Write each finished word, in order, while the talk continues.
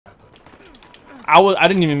I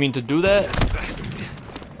didn't even mean to do that.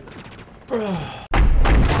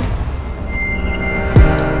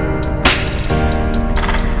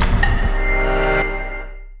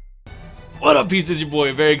 What up, peeps? It's your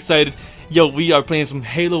boy. Very excited. Yo, we are playing some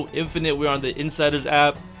Halo Infinite. We're on the Insiders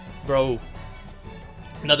app, bro.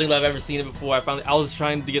 Nothing like I've ever seen it before. I was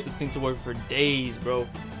trying to get this thing to work for days, bro.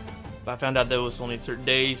 But I found out that it was only certain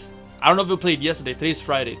days. I don't know if it played yesterday. Today's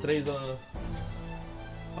Friday. Today's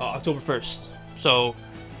October 1st. So,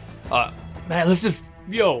 man, let's just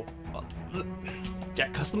yeah,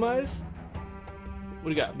 customize. What do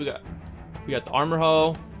we got? We got the armor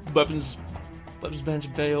hull, weapons bench,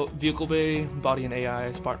 vehicle bay, body and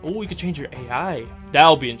AI spark. Oh, we could change your AI.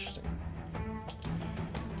 That'll be interesting.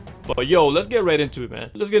 But yo, let's get right into it, man.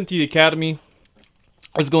 Let's get into the academy.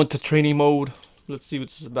 Let's go into training mode. Let's see what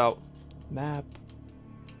this is about. Map.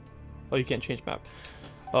 Oh, you can't change map.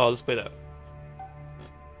 Oh, let's play that.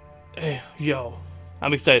 Hey, yo,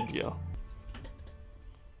 I'm excited, yo.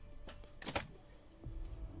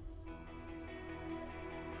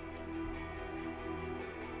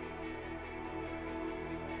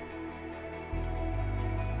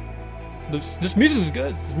 This music is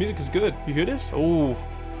good. This music is good. You hear this? Oh,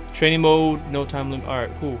 training mode, no time limit. All right,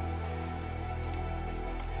 cool.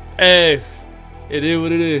 Hey, it is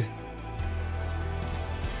what it is.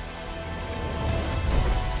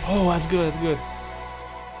 Oh, that's good. That's good.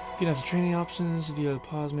 You can have the training options via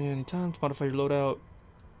pause menu anytime to modify your loadout.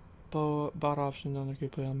 Bot options on the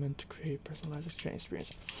gameplay element to create personalized training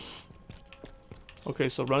experience. Okay,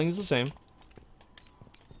 so running is the same.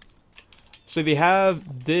 So they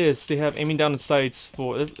have this. They have aiming down the sights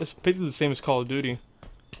for. It's basically the same as Call of Duty,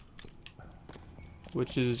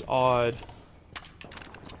 which is odd.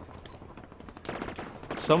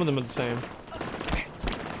 Some of them are the same.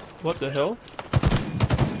 What the hell?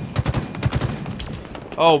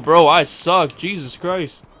 Oh, bro, I suck. Jesus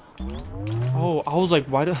Christ. Oh, I was like,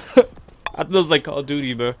 why do I thought it was like Call of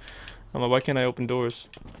Duty, bro. I'm like, why can't I open doors?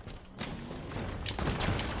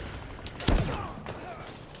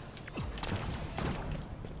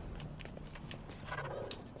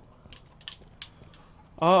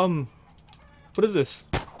 What is this?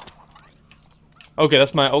 Okay,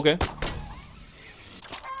 that's my, okay.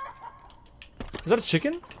 Is that a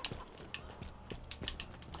chicken? You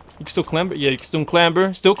can still clamber? Yeah, you can still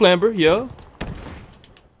clamber. Still clamber, yeah.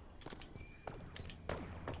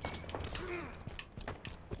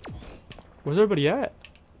 Where's everybody at?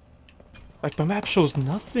 Like, my map shows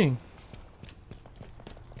nothing.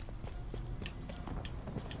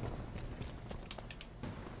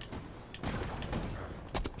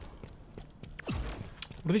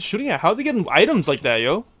 What are they shooting at? How are they getting items like that,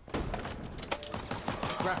 yo?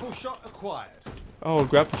 Grapple shot acquired. Oh,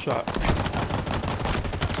 grapple shot.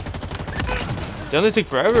 Doesn't they take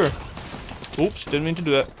forever? Oops, didn't mean to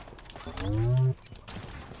do that.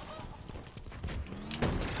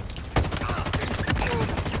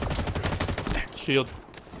 Shield.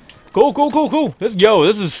 Cool. Let's go.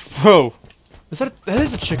 This is, bro. That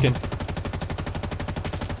is a chicken.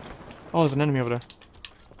 Oh, there's an enemy over there.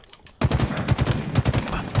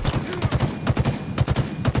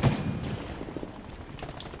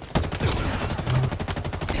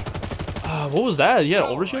 What was that? Yeah,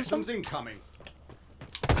 overshield something? Incoming.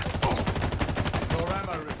 Your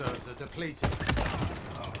ammo reserves are depleted.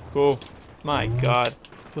 Cool. My God.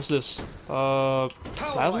 What's this?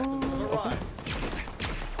 Plasma? Okay.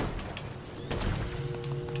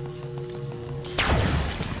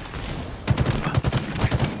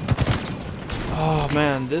 Oh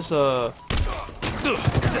man, this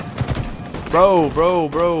Bro,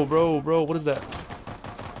 what is that?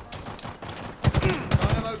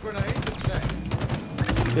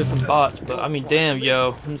 There's some bots, but I mean, damn,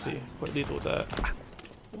 yo. Let me see. Quite lethal with that.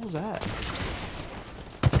 What was that?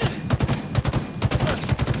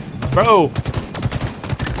 Bro!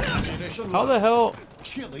 How the hell?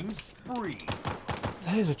 Killing spree.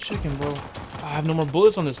 That is a chicken, bro. I have no more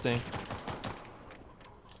bullets on this thing.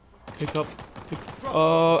 Pick up.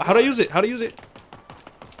 How do I use it? How do I use it?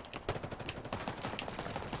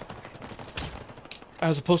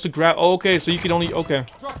 As opposed to grab. Oh, okay, so you can only. Okay.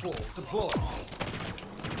 Drop wall deployed.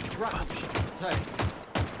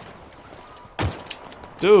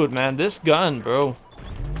 Dude, man, this gun, bro.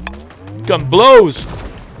 Gun blows.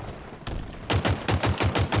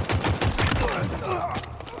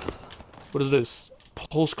 What is this?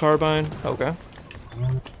 Pulse carbine. Okay.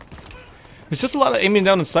 It's just a lot of aiming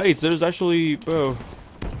down the sights. There's actually, bro.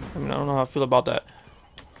 I mean, I don't know how I feel about that.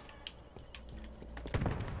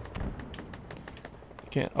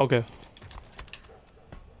 Can't. Okay.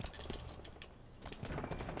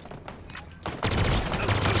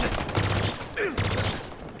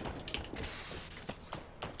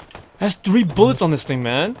 That's 3 bullets on this thing,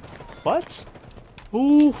 man. What?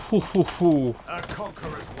 Ooh, hoo, hoo, hoo. A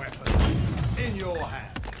conqueror's weapon in your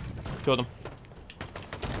hands. Killed him.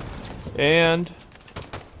 And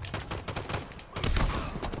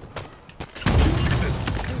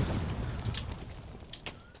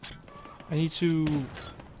I need to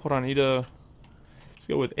hold on. I need to let's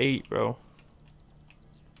go with 8, bro.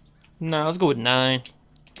 Nah, let's go with 9.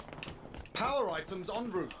 Power items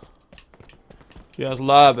en route. Yeah, it's a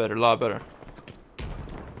lot better, a lot better.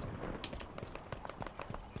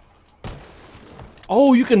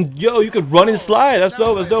 Oh, you can, you could run and slide. That's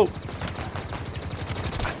dope. That's dope.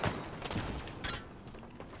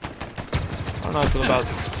 I don't know how I feel about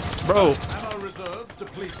this. Bro. Ammo reserves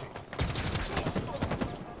depleting.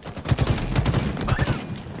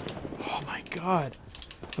 Oh my god.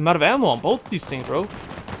 I'm out of ammo on both these things, bro.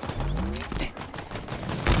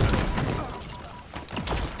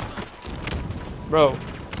 Bro.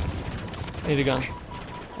 I need a gun.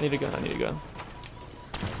 I need a gun. I need a gun.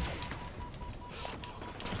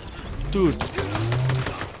 Dude.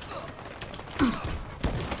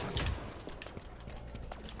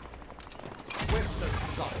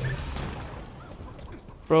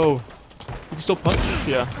 Bro. You can still punch?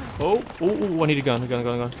 Yeah. Oh, I need a gun. A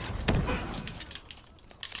gun.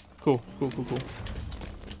 Cool. Cool. Cool.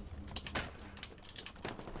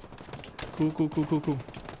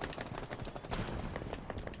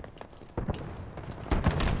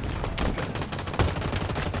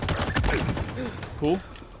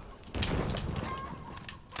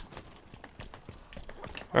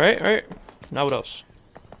 Alright. Now what else?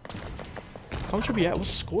 How much are we at?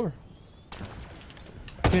 What's the score?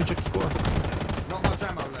 I didn't check the score. Not much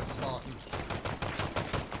ammo left, Spartan.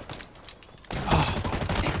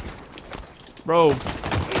 Bro. Your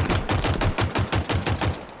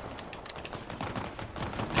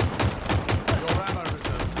ammo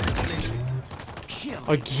reserves depleting.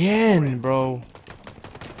 Again, bro.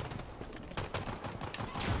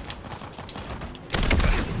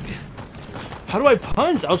 How do I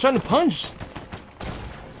punch? I was trying to punch.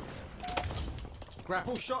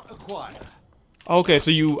 Grapple shot acquired. Okay, so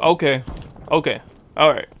you... Okay.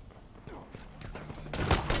 Alright.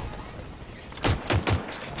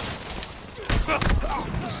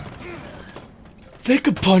 They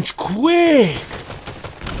could punch quick!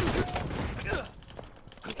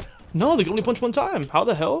 No, they can only punch 1 time. How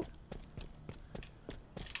the hell?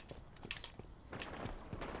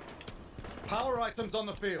 Power items on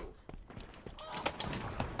the field.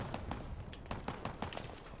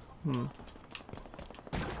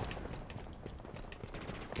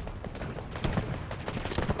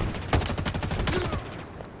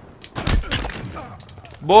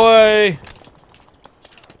 Boy!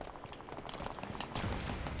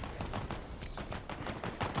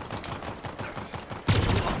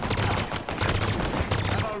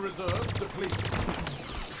 Ammo reserves depleted.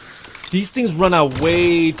 These things run out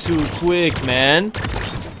way too quick, man.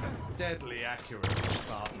 Deadly accuracy,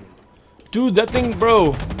 Spartan. Dude, that thing,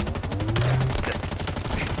 bro.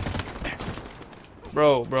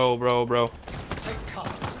 Bro. Take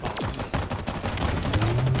cover, Spartan.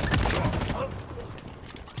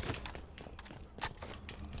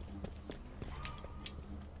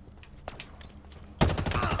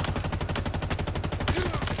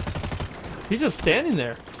 He's just standing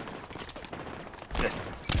there.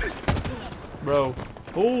 Bro.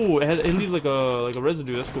 Oh, it leaves like a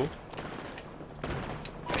residue. That's cool.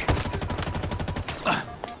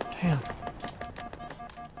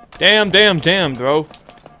 Damn, bro.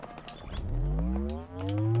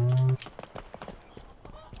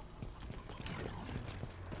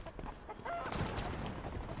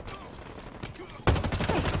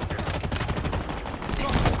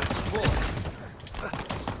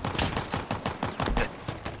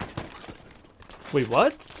 Wait,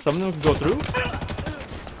 what? Some of them can go through?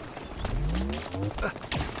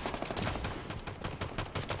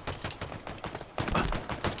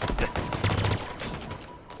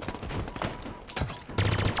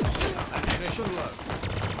 Mission low.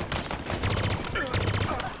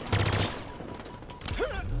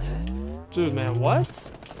 Dude, man, what?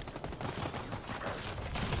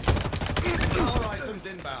 Power items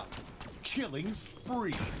inbound. Killing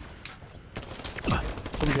spree.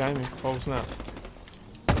 Somebody behind me. Oh, snap.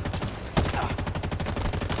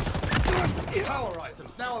 Power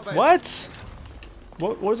items now available. What?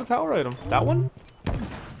 What is a power item? That one?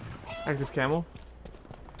 Active camo.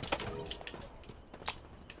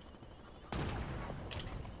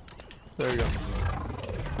 There you go.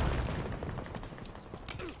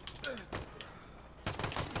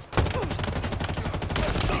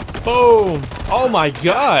 Boom! Oh my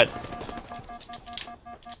god!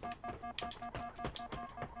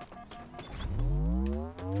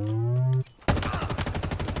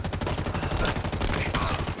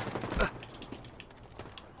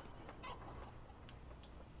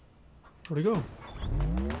 Where'd he go?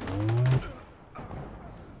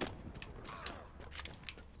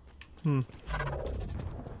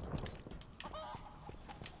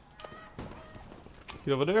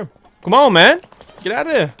 Get over there. Come on, man. Get out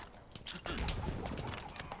of there.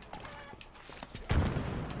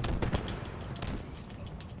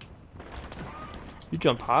 You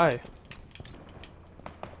jump high.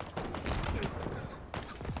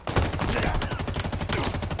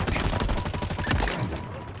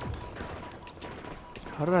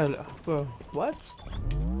 How did I... Bro, what?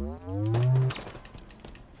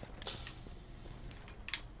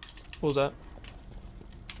 What was that?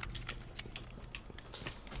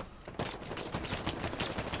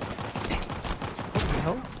 What the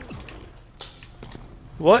hell?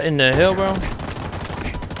 What in the hell, bro?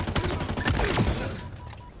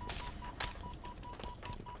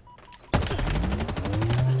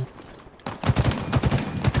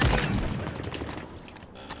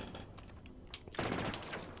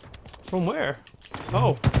 From where?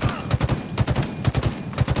 Oh.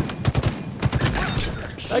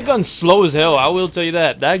 That gun's slow as hell, I will tell you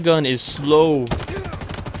that. That gun is slow.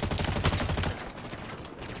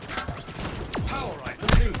 Power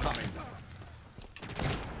items incoming.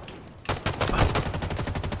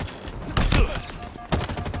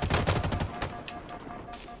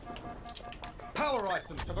 Power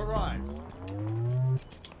items have arrived.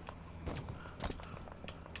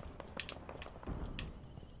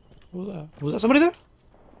 What was that? Was that somebody there?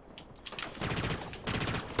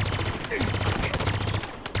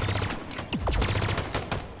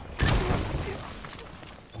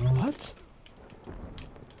 What?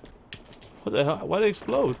 What the hell? Why did it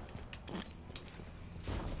explode?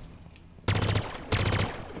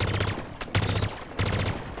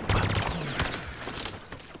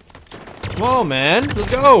 Come on, man. Let's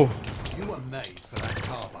go. You were made for that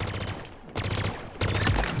carbine.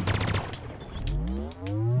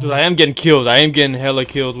 Dude, I am getting killed. I am getting hella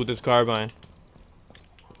kills with this carbine.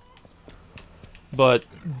 But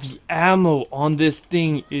the ammo on this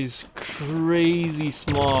thing is crazy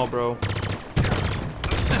small, bro.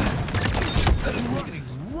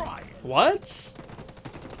 What?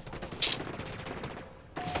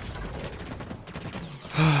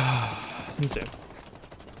 Let me see.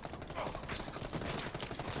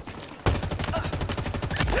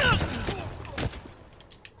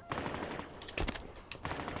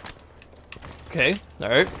 Okay,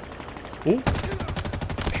 alright. Ooh.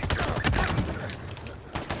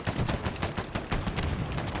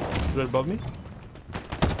 Right above me?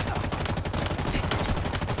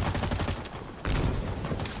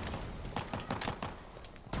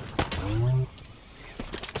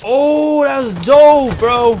 Oh, that was dope,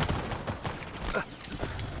 bro.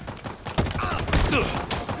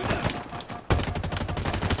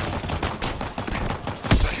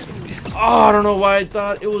 Oh, I don't know why I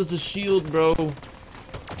thought it was the shield, bro.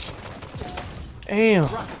 Damn.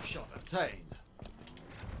 Rifle shot obtained.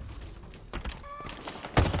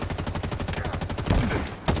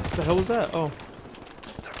 What the hell was that? Oh.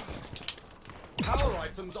 Power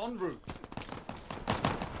items en route.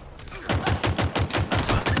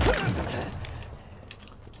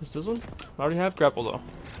 Is this one? I already have grapple though.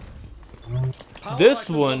 Power This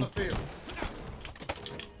items one. on the field.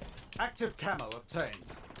 Active camo obtained.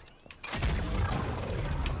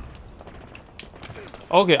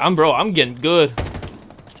 Okay, I'm getting good.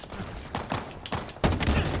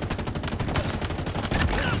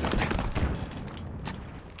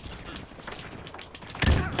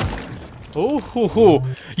 Ooh, hoo, hoo.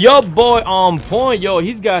 Yo, boy on point. Yo,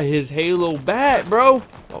 he's got his Halo bat, bro.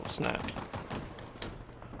 Oh, snap.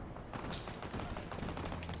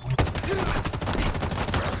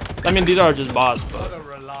 I mean, these are just bots, What but a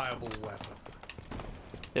reliable weapon.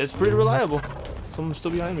 it's pretty reliable. Someone's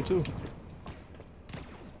still behind me, too.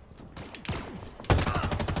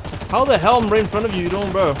 How the hell am I right in front of you, doing,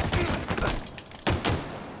 bro?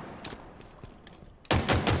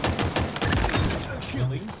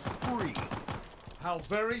 Killing spree. How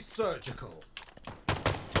very surgical.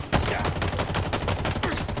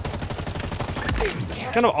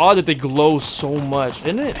 Kind of odd that they glow so much,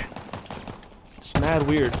 isn't it? It's mad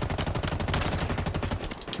weird.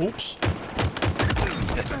 Oops.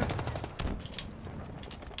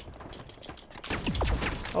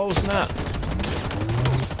 Oh, snap.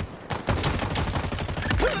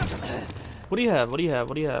 What do you have? What do you have?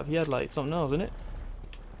 What do you have? He had like something else, isn't it?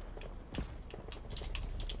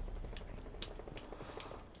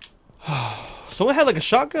 Someone had like a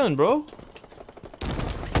shotgun, bro.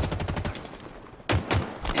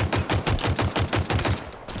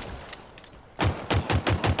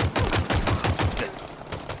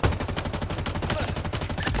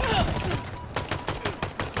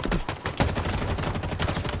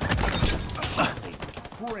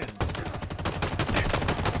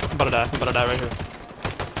 about to die. I'm about to die right here.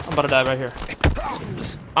 I'm about to die right here.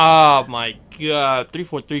 Oh my god.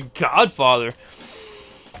 343 Godfather.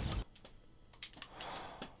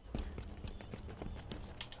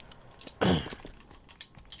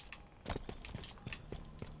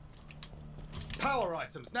 Power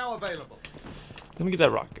items now available. Let me get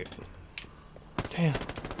that rocket. Damn.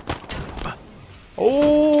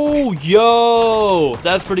 Oh, yo.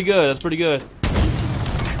 That's pretty good. That's pretty good.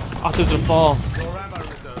 I took the fall. Your ammo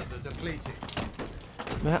reserves are depleting.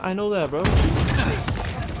 Man, I know that, bro.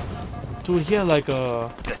 Dude, he had like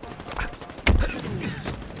a...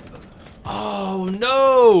 Oh,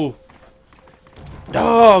 no.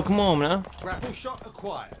 Oh, come on, man. Grapple shot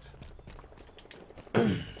acquired.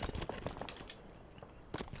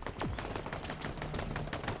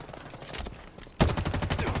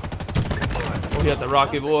 Oh, he got the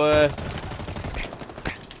rocket, boy.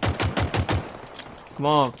 Come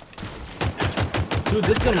on. Dude,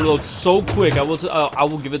 this gun reloads so quick. I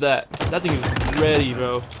will give it that. That thing is ready,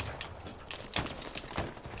 bro.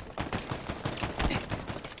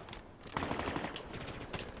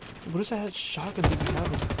 What is that shotgun thing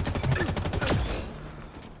having?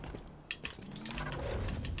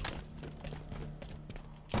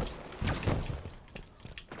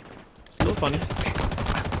 Still funny.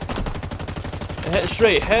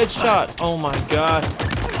 Straight headshot. Oh my god.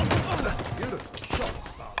 Beautiful shot,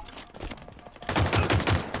 Star.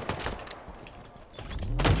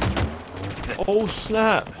 Oh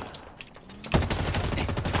snap.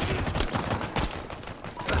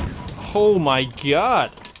 Oh my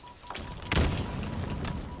god.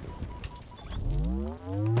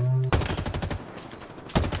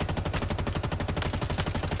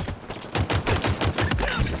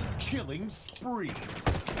 Killing spree.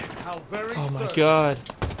 How very Oh my surgical. god.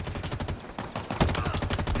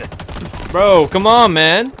 Bro, come on,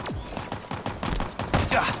 man.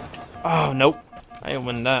 Oh, nope. I ain't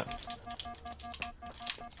winning that.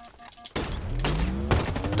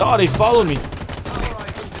 Oh, they follow me. Power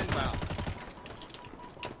items inbound.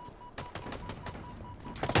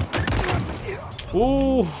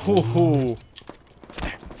 Ooh, hoo, hoo.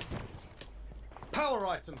 Power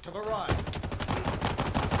items have arrived.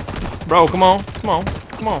 Bro, come on. Come on.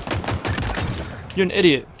 Come on. You're an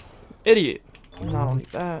idiot. Idiot. No, I don't need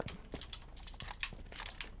that.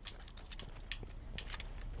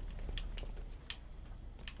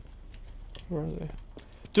 Where are they?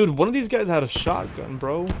 Dude, one of these guys had a shotgun,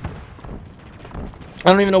 bro.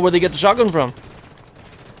 I don't even know where they get the shotgun from.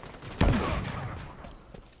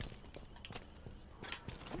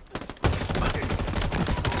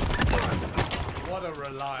 What a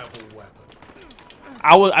reliable weapon.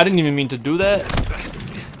 I didn't even mean to do that.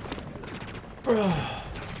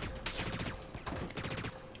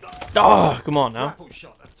 Oh, come on now. Grapple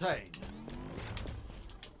shot obtained.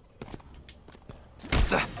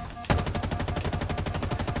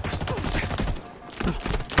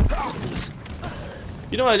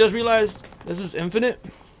 You know what I just realized? This is infinite.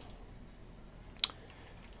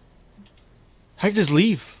 I can just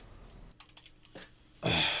leave.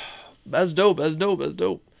 That's dope. That's dope. That's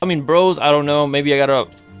dope. I mean, bros, I don't know. Maybe I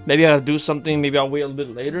gotta do something. Maybe I'll wait a little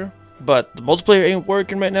bit later. But the multiplayer ain't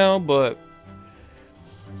working right now. But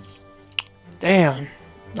damn,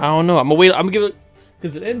 I don't know. I'm gonna wait. I'm gonna give it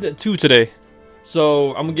because it ends at 2 today. So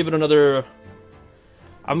I'm gonna give it another.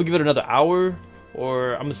 I'm gonna give it another hour,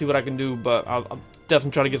 or I'm gonna see what I can do. But I'll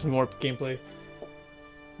definitely try to get some more gameplay.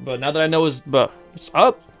 But now that I know it's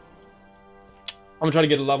up, I'm gonna try to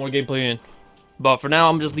get a lot more gameplay in. But for now,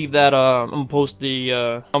 I'm gonna just leave that. I'm gonna post the.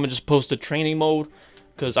 I'm gonna just post the training mode,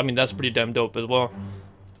 because I mean that's pretty damn dope as well.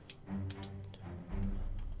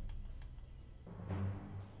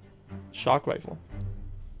 Shock rifle.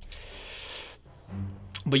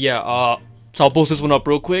 But yeah, so I'll post this one up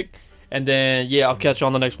real quick, and then yeah, I'll catch you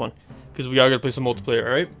on the next one, because we are gonna play some multiplayer.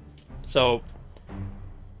 All right. So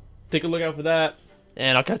take a look out for that,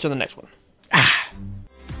 and I'll catch you on the next one.